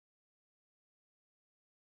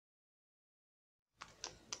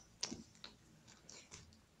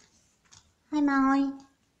Hi, Molly.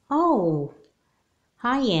 Oh,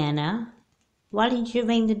 hi Anna. Why didn't you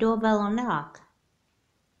ring the doorbell or knock?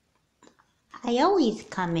 I always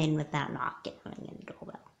come in without knocking, ringing the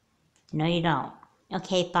doorbell. No, you don't.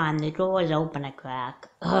 Okay, fine. The door is open a crack.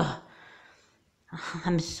 Ugh,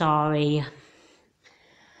 I'm sorry.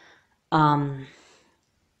 Um,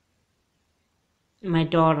 my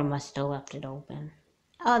daughter must have left it open.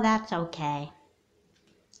 Oh, that's okay.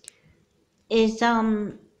 Is,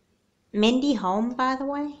 Mindy home, by the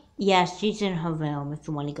way? Yes, she's in her room if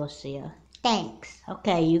you want to go see her. Thanks.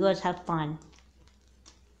 Okay, you guys have fun.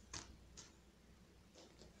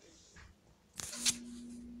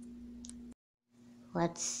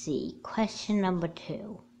 Let's see. Question number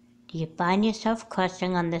 2. Do you find yourself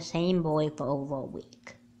crushing on the same boy for over a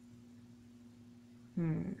week?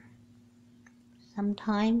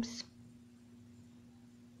 Sometimes?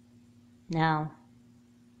 No.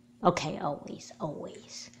 Okay, always.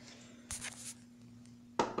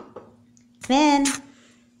 Finn.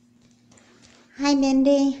 Hi,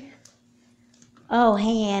 Mindy. Oh,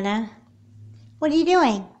 hey Anna. What are you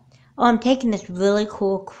doing? Oh, I'm taking this really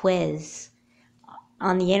cool quiz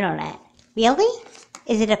on the internet. Really?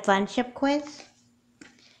 Is it a friendship quiz?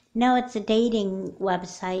 No, it's a dating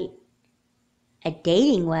website. A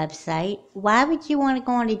dating website? Why would you want to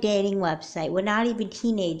go on a dating website? We're not even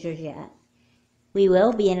teenagers yet. We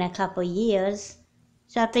will be in a couple years,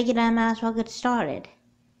 so I figured I might as well get started.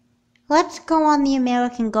 Let's go on the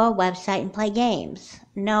American Girl website and play games.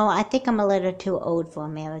 No, I think I'm a little too old for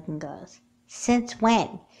American Girls. Since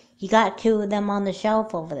when? You got 2 of them on the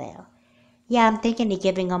shelf over there. Yeah, I'm thinking of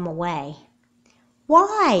giving them away.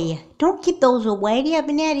 Why? Don't give those away. Do you have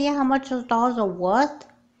any idea how much those dolls are worth?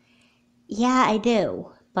 Yeah, I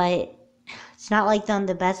do, but It's not like they're in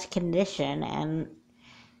the best condition, and,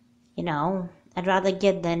 I'd rather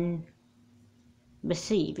give than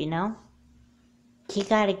receive, you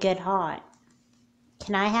got a good heart.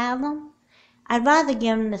 Can I have them? I'd rather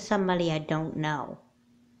give them to somebody I don't know.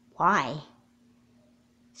 Why?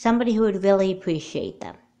 Somebody who would really appreciate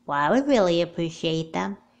them. Well, I would really appreciate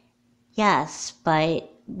them. Yes, but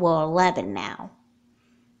we're 11 now.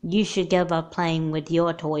 You should give up playing with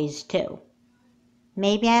your toys, too.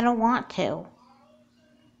 Maybe I don't want to.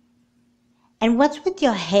 And what's with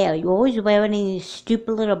your hair? You're always wearing these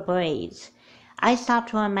stupid little braids. I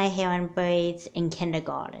stopped wearing my hair in braids in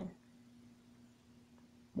kindergarten.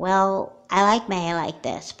 Well, I like my hair like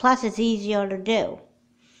this. Plus, it's easier to do.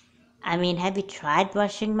 I mean, have you tried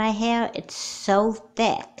brushing my hair? It's so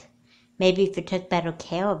thick. Maybe if you took better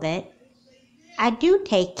care of it. I do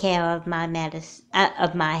take care of my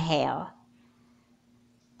hair.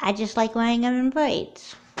 I just like wearing them in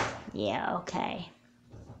braids. Yeah, okay.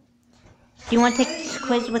 Do you want to take this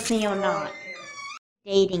quiz with me or not?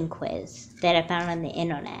 Dating quiz that I found on the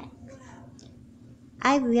internet.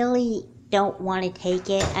 I really don't want to take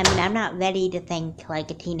it. I mean, I'm not ready to think like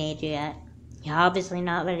a teenager yet. You're obviously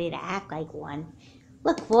not ready to act like one.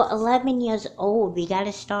 Look, we're 11 years old. We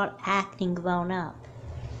gotta start acting grown up.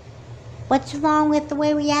 What's wrong with the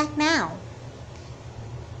way we act now?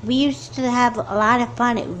 We used to have a lot of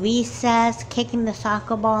fun at recess, kicking the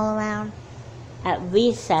soccer ball around. At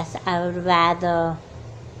recess, I would rather...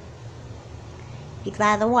 You'd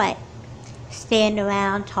rather what? Stand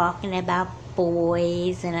around talking about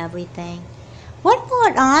boys and everything. What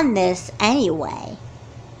brought on this anyway?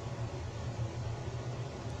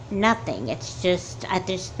 Nothing. It's just, I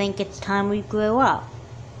just think it's time we grew up.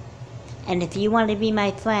 And if you want to be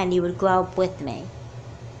my friend, you would grow up with me.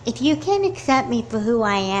 If you can't accept me for who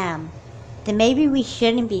I am, then maybe we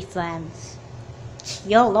shouldn't be friends. It's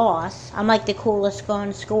your loss. I'm like the coolest girl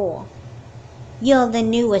in school. You're the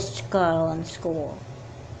newest girl in school.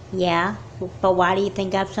 Yeah, but why do you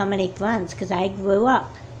think I have so many friends? Because I grew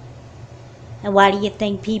up. And why do you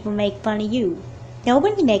think people make fun of you?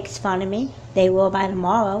 Nobody makes fun of me. They will by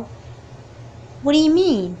tomorrow. What do you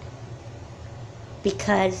mean?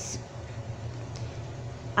 Because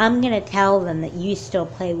I'm going to tell them that you still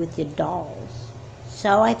play with your dolls.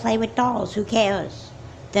 So I play with dolls. Who cares?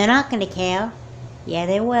 They're not going to care. Yeah,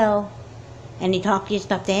 they will. And you talk to your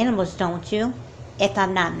stuffed animals, don't you? If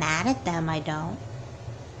I'm not mad at them, I don't.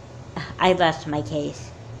 I rest my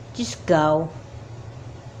case. Just go.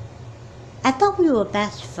 I thought we were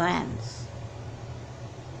best friends.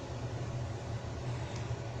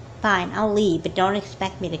 Fine, I'll leave, but don't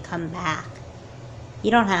expect me to come back.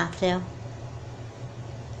 You don't have to.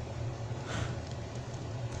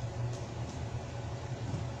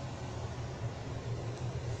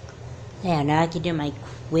 There, now I can do my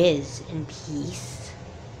quiz in peace.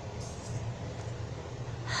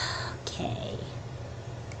 Okay.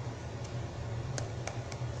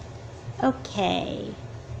 Okay.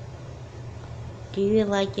 Do you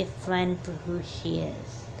like your friend for who she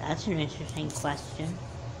is? That's an interesting question.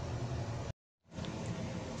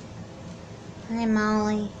 Hi,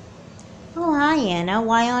 Molly. Oh, hi, Anna.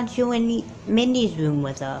 Why aren't you in Mindy's room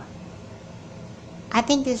with her? I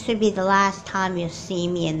think this would be the last time you'll see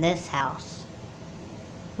me in this house.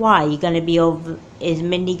 Why? Is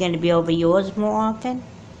Mindy gonna be over yours more often?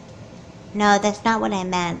 No, that's not what I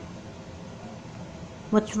meant.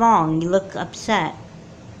 What's wrong? You look upset.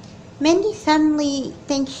 Mindy suddenly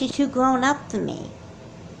thinks she's too grown up for me.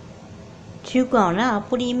 Too grown up?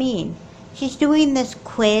 What do you mean? She's doing this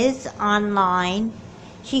quiz online.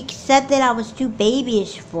 She said that I was too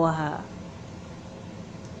babyish for her.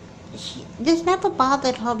 This never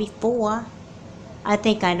bothered her before. I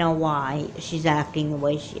think I know why she's acting the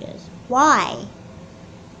way she is. Why?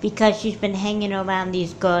 Because she's been hanging around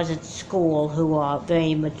these girls at school who are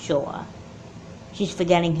very mature. She's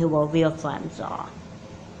forgetting who her real friends are.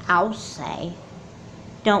 I'll say.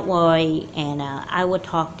 Don't worry, Anna. I will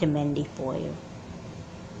talk to Mindy for you.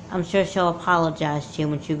 I'm sure she'll apologize to you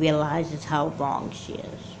when she realizes how wrong she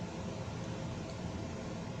is.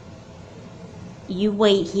 You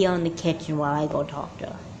wait here in the kitchen while I go talk to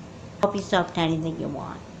her. Help yourself to anything you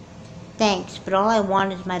want. Thanks, but all I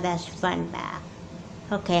want is my best friend back.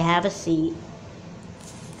 Okay, have a seat.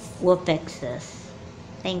 We'll fix this.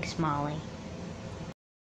 Thanks, Molly.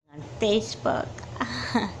 On Facebook.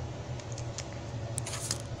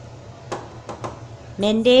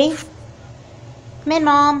 Mindy? Come in,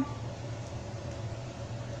 Mom.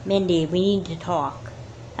 Mindy, we need to talk.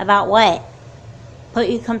 About what? Put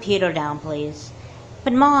your computer down, please.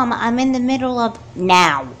 But Mom, I'm in the middle of...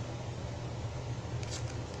 Now.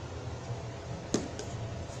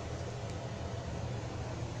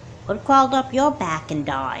 What crawled up your back and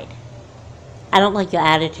died? I don't like your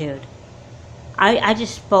attitude. I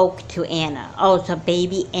just spoke to Anna. Oh, so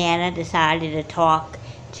baby Anna decided to talk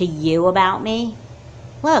to you about me?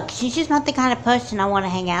 Look, she's just not the kind of person I want to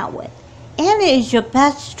hang out with. Anna is your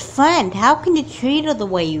best friend. How can you treat her the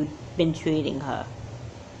way you've been treating her?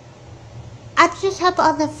 I just have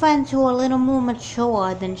other friends who are a little more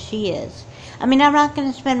mature than she is. I mean, I'm not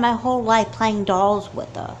going to spend my whole life playing dolls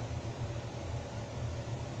with her.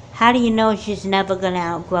 How do you know she's never going to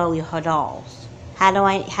outgrow her dolls?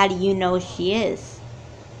 How do you know she is?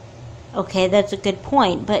 Okay, that's a good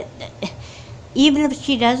point, but even if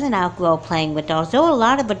she doesn't outgrow playing with dolls, there are a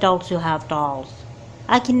lot of adults who have dolls.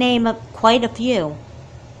 I can name quite a few.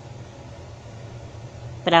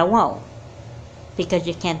 But I won't. Because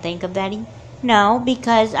you can't think of any? No,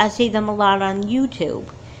 because I see them a lot on YouTube.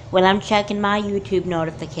 When I'm checking my YouTube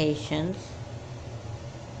notifications,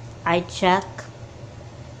 I check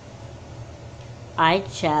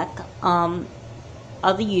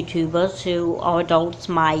other YouTubers who are adults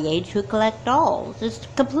my age who collect dolls. It's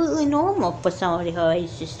completely normal for somebody her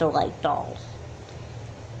age to still like dolls.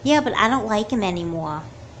 Yeah, but I don't like them anymore.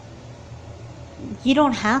 You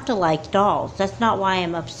don't have to like dolls. That's not why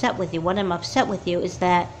I'm upset with you. What I'm upset with you is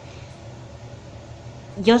that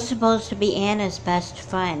you're supposed to be Anna's best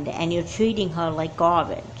friend and you're treating her like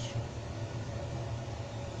garbage.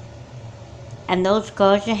 And those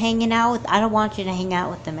girls you're hanging out with, I don't want you to hang out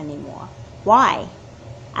with them anymore. Why?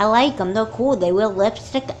 I like them. They're cool. They wear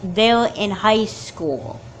lipstick. They're in high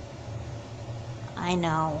school. I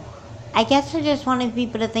know. I guess I just wanted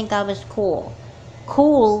people to think I was cool.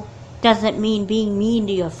 Cool doesn't mean being mean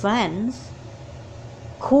to your friends.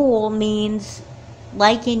 Cool means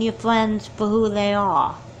liking your friends for who they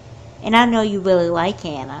are. And I know you really like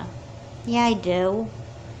Anna. Yeah, I do.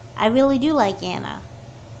 I really do like Anna.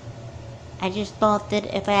 I just thought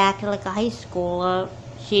that if I acted like a high schooler,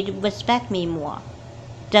 she'd respect me more.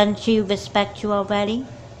 Doesn't she respect you already?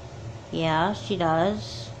 Yeah, she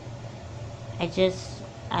does. I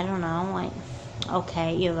don't know.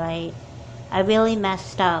 Okay, you're right. I really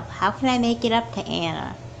messed up. How can I make it up to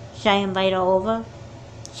Anna? Should I invite her over?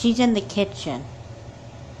 She's in the kitchen,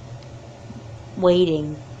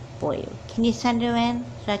 waiting for you. Can you send her in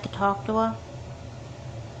so I can talk to her?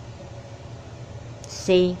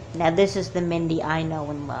 See, now this is the Mindy I know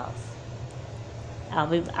and love.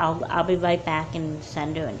 I'll be right back and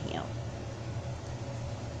send her in here.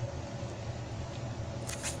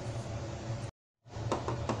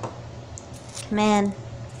 Come in.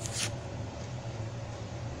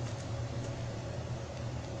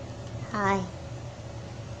 Hi.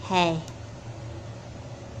 Hey.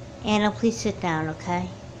 Anna, please sit down, okay?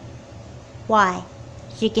 Why?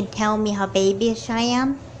 So you can tell me how babyish I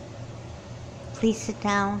am? Please sit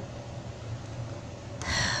down.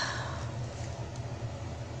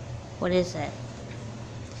 What is it?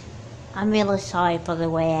 I'm really sorry for the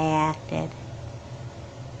way I acted.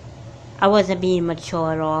 I wasn't being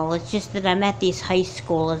mature at all. It's just that I met these high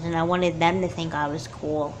schoolers and I wanted them to think I was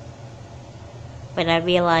cool. But I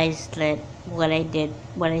realized that what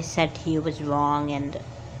I said to you was wrong, and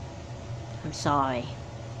I'm sorry.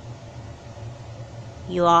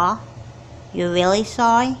 You are? You're really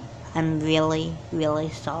sorry? I'm really, really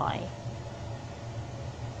sorry.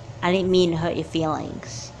 I didn't mean to hurt your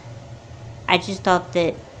feelings. I just thought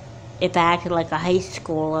that if I acted like a high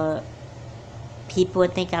schooler, people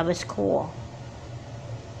would think I was cool.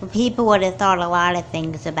 Well, people would have thought a lot of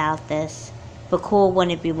things about this, but cool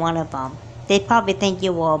wouldn't be one of them. They'd probably think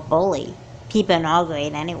you were a bully. People in our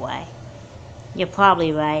grade anyway. You're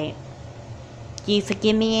probably right. Do you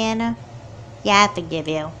forgive me, Anna? Yeah, I forgive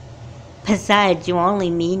you. Besides, you were only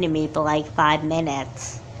mean to me for like 5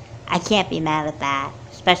 minutes. I can't be mad at that,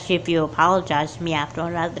 especially if you apologize to me after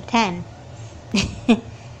another 10.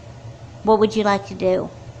 What would you like to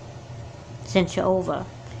do, since you're over?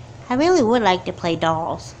 I really would like to play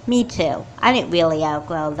dolls. Me too. I didn't really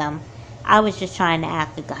outgrow them. I was just trying to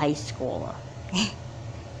act like a high schooler.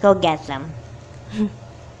 Go get them.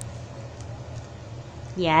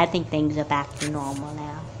 Yeah, I think things are back to normal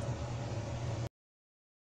now.